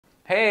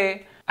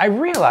Hey, I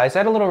realized,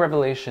 I had a little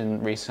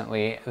revelation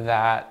recently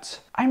that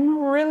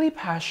I'm really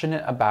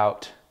passionate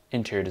about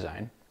interior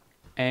design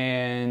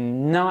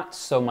and not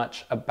so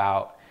much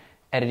about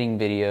editing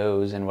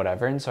videos and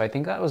whatever. And so I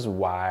think that was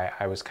why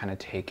I was kind of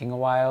taking a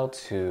while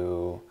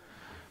to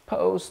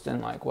post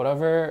and like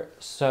whatever.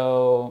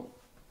 So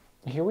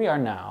here we are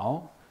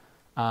now.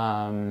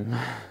 I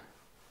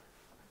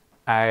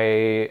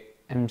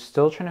am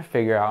still trying to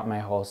figure out my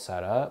whole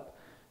setup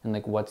and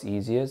like what's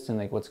easiest and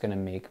like what's gonna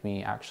make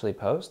me actually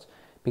post,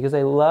 because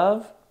I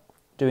love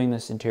doing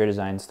this interior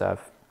design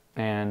stuff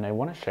and I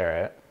want to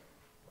share it.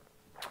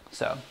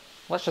 So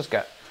let's just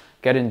get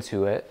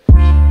into it.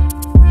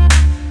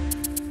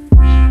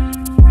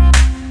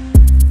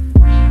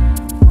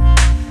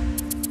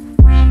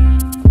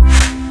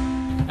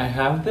 I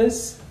have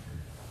this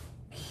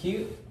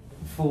cute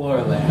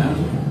floor lamp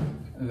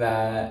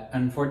that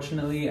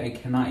unfortunately I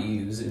cannot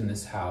use in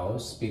this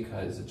house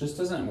because it just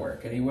doesn't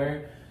work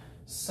anywhere.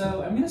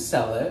 So I'm gonna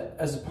sell it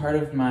as a part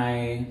of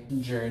my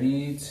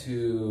journey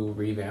to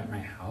revamp my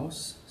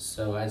house.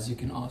 So as you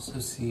can also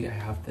see, I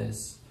have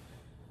this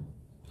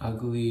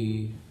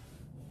ugly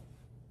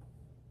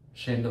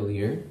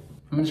chandelier.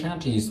 I'm gonna try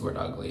not to use the word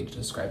ugly to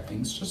describe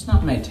things, just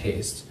not my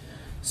taste.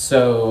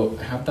 So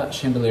I have that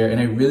chandelier and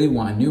I really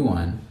want a new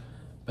one,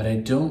 but I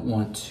don't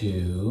want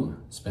to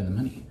spend the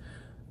money.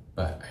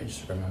 But I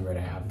just remembered I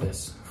have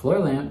this floor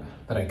lamp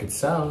that I could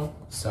sell.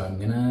 So I'm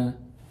gonna,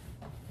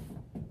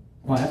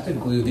 well, I have to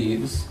glue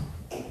these.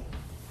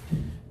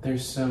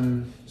 There's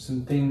some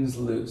things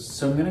loose.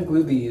 So I'm gonna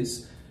glue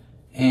these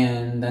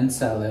and then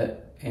sell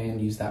it and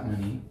use that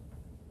money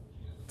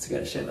to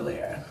get a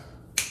chandelier.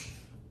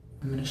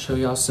 I'm gonna show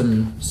y'all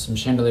some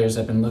chandeliers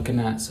I've been looking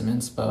at, some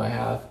inspo I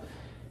have,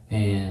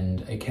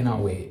 and I cannot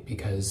wait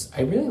because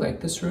I really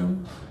like this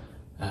room.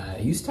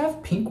 It used to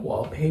have pink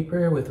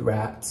wallpaper with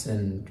rats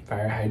and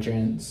fire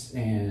hydrants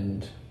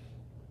and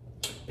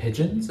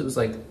pigeons. It was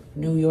like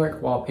New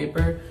York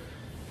wallpaper.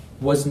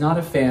 Was not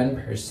a fan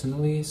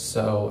personally,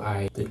 so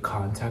I did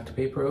contact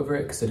paper over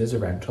it because it is a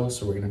rental,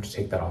 so we're gonna have to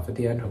take that off at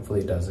the end. Hopefully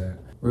it doesn't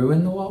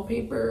ruin the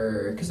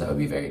wallpaper because that would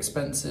be very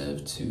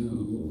expensive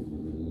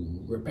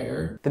to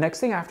repair. The next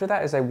thing after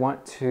that is I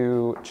want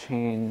to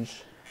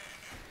change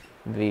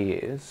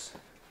these.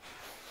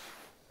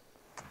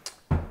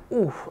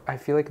 Ooh, I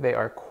feel like they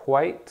are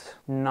quite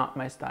not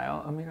my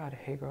style. Oh my God,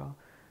 hey girl.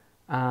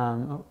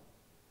 Oh,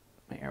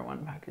 my Air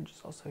One package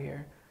is also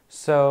here.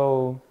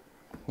 So,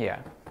 yeah.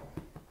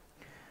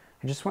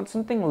 I just want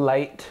something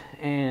light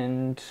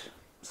and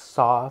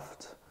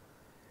soft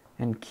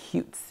and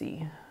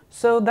cutesy.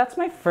 So that's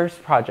my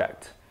first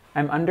project.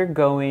 I'm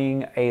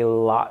undergoing a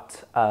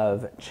lot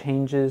of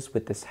changes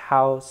with this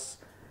house.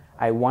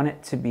 I want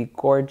it to be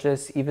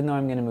gorgeous, even though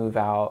I'm gonna move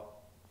out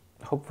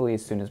hopefully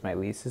as soon as my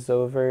lease is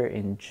over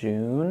in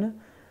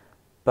June.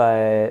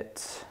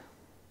 But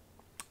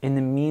in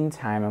the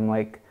meantime, I'm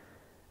like,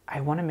 I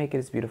want to make it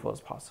as beautiful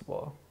as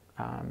possible.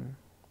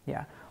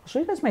 Yeah, I'll show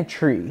you guys my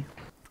tree.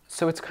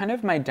 So it's kind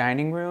of my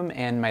dining room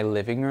and my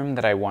living room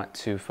that I want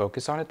to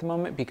focus on at the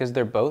moment because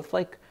they're both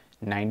like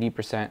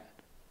 90%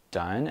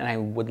 done, and I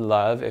would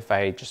love if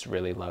I just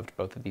really loved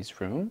both of these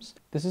rooms.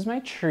 This is my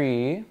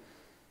tree.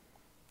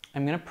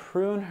 I'm gonna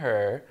prune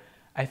her.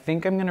 I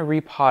think I'm gonna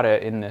repot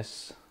it in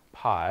this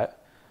pot.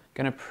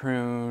 Gonna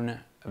prune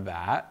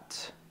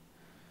that.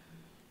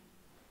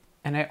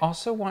 And I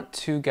also want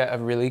to get a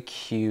really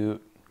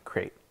cute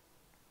crate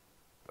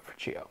for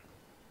Chio.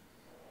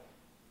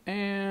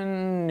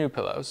 And new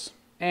pillows.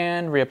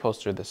 And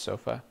reupholster this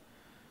sofa.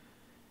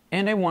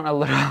 And I want a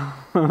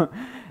little,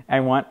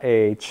 I want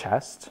a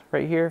chest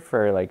right here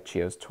for like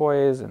Chio's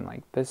toys and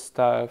like this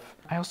stuff.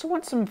 I also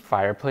want some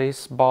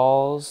fireplace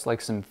balls, like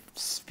some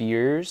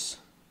spheres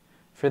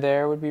for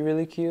there would be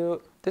really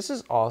cute. This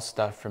is all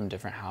stuff from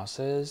different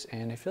houses,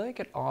 and I feel like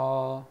it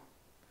all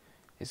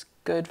is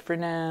good for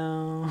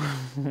now.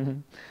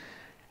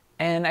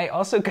 And I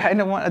also kind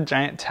of want a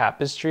giant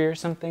tapestry or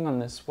something on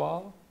this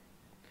wall,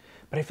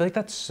 but I feel like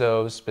that's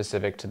so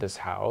specific to this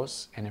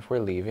house, and if we're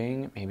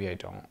leaving, maybe I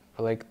don't.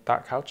 But like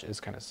that couch is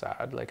kind of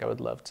sad. Like I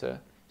would love to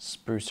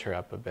spruce her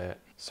up a bit.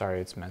 Sorry,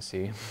 it's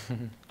messy.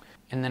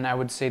 And then I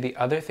would say the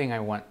other thing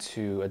I want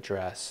to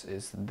address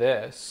is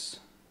this.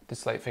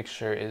 This light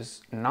fixture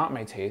is not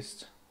my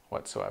taste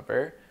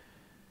whatsoever.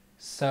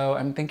 So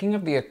I'm thinking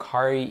of the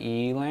Akari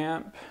E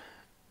lamp.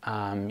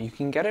 You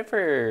can get it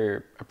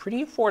for a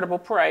pretty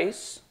affordable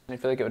price. I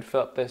feel like it would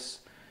fill up this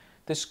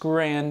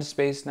grand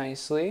space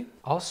nicely.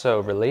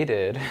 Also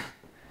related,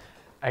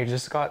 I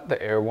just got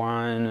the Air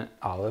One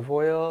olive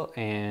oil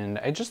and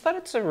I just thought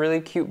it's a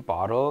really cute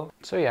bottle.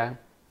 So yeah,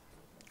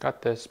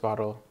 got this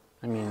bottle.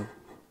 I mean,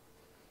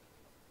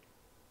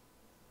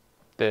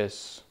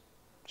 this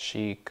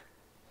chic,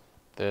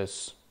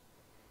 this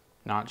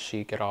not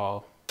chic at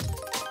all.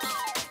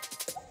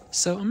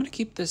 So I'm gonna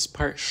keep this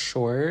part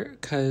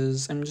short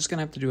because I'm just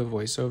gonna have to do a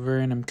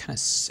voiceover and I'm kind of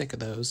sick of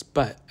those.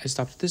 But I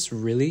stopped at this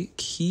really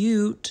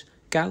cute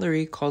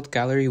gallery called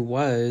Gallery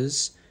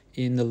Was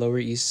in the Lower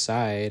East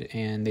Side,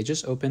 and they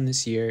just opened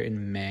this year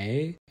in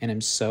May, and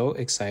I'm so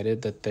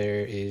excited that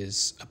there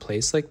is a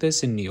place like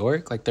this in New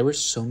York. Like, there were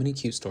so many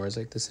cute stores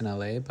like this in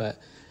LA, but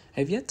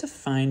I've yet to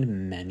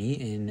find many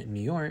in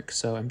New York,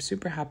 so I'm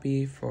super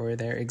happy for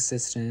their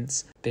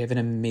existence. They have an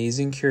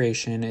amazing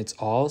curation. It's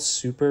all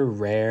super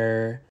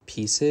rare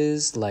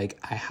pieces. Like,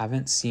 I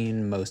haven't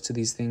seen most of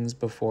these things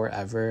before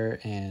ever,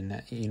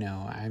 and you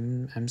know,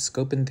 I'm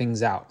scoping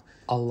things out.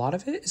 A lot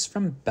of it is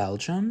from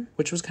Belgium,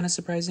 which was kind of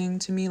surprising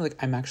to me. Like,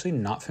 I'm actually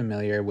not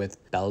familiar with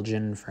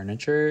Belgian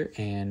furniture,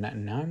 and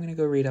now I'm gonna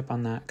go read up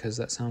on that because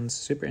that sounds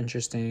super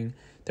interesting.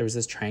 There was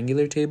this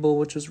triangular table,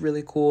 which was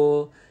really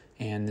cool,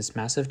 and this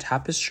massive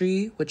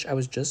tapestry, which I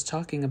was just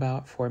talking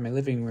about for my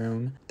living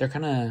room. They're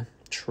kind of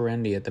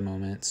trendy at the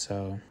moment,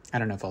 so I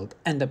don't know if I'll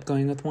end up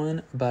going with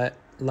one, but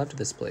loved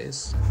this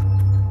place.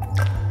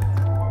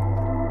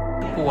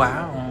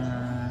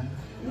 Wow.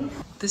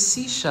 The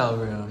seashell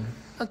room.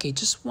 Okay,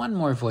 just one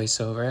more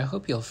voiceover. I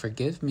hope you'll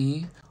forgive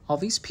me. All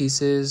these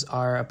pieces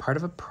are a part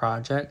of a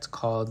project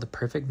called the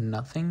Perfect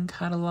Nothing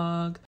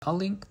Catalog. I'll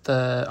link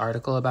the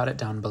article about it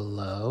down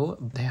below.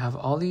 They have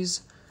all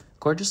these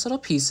gorgeous little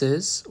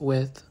pieces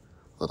with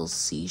little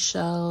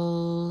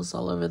seashells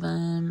all over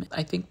them.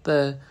 I think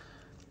the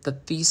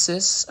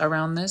thesis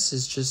around this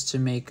is just to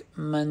make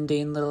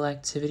mundane little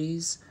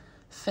activities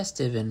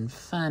festive and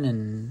fun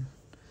and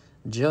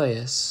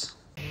joyous.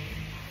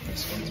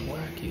 This one's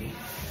wacky.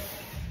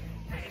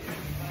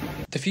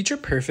 The Future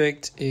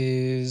Perfect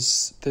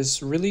is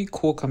this really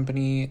cool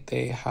company.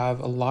 They have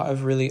a lot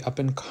of really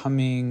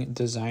up-and-coming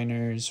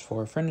designers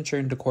for furniture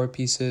and decor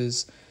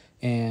pieces,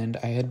 and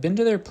I had been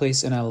to their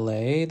place in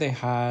LA. They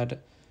had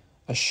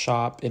a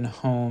shop in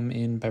home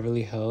in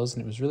Beverly Hills,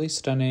 and it was really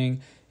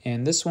stunning.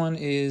 And this one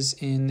is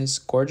in this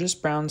gorgeous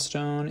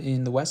brownstone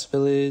in the West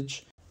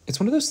Village. It's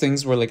one of those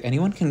things where like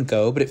anyone can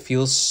go, but it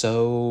feels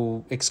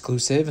so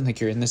exclusive, and like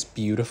you're in this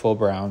beautiful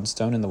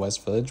brownstone in the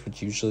West Village,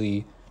 which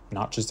usually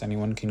not just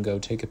anyone can go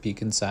take a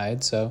peek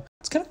inside. So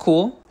it's kind of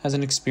cool as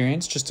an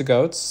experience just to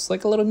go. It's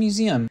like a little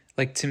museum.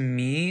 Like, to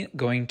me,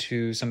 going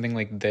to something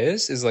like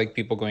this is like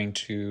people going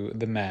to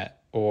the Met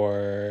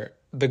or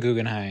the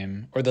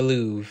Guggenheim or the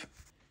Louvre.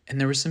 And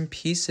there were some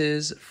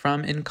pieces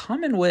from In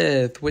Common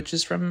With, which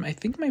is from, I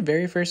think, my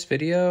very first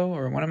video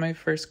or one of my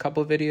first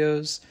couple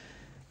videos.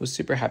 Was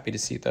super happy to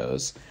see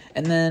those.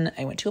 And then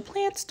I went to a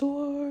plant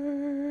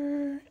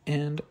store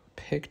and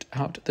picked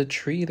out the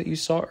tree that you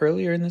saw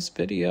earlier in this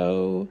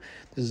video.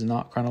 This is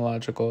not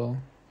chronological.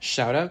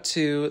 Shout out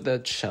to the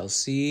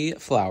Chelsea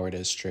Flower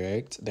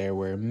District. There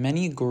were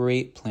many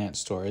great plant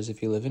stores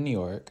if you live in New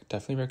York.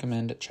 Definitely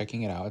recommend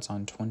checking it out. It's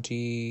on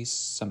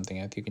 20-something,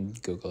 if you can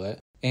Google it.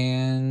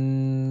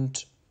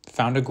 And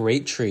found a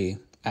great tree,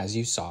 as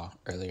you saw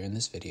earlier in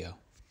this video.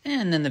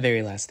 And then the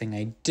very last thing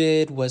I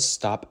did was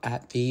stop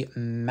at the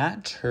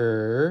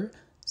Matter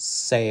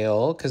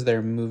sale because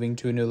they're moving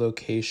to a new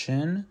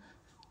location.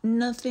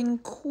 Nothing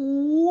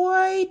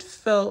quite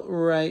felt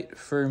right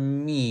for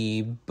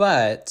me,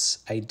 but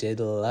I did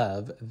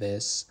love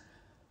this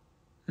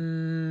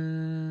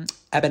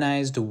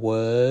ebonized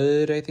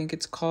wood, I think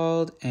it's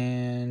called.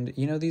 And,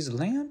 you know, these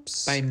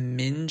lamps by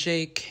Min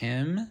Jae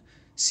Kim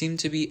seem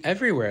to be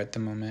everywhere at the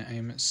moment. I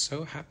am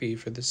so happy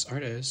for this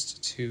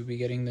artist to be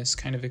getting this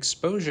kind of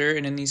exposure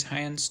and in these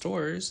high-end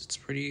stores. It's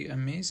pretty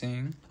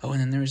amazing. Oh,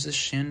 and then there was this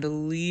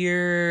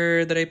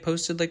chandelier that I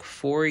posted like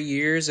 4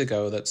 years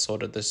ago that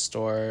sold at this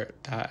store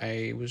that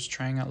I was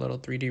trying out little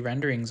 3D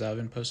renderings of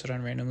and posted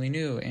on Randomly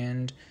New,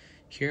 and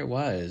here it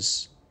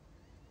was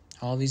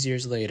all these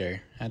years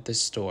later at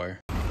this store.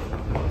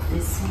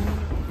 This one?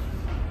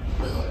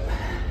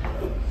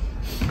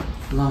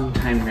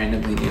 Long-time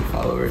Randomly New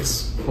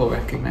followers will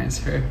recognize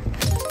her.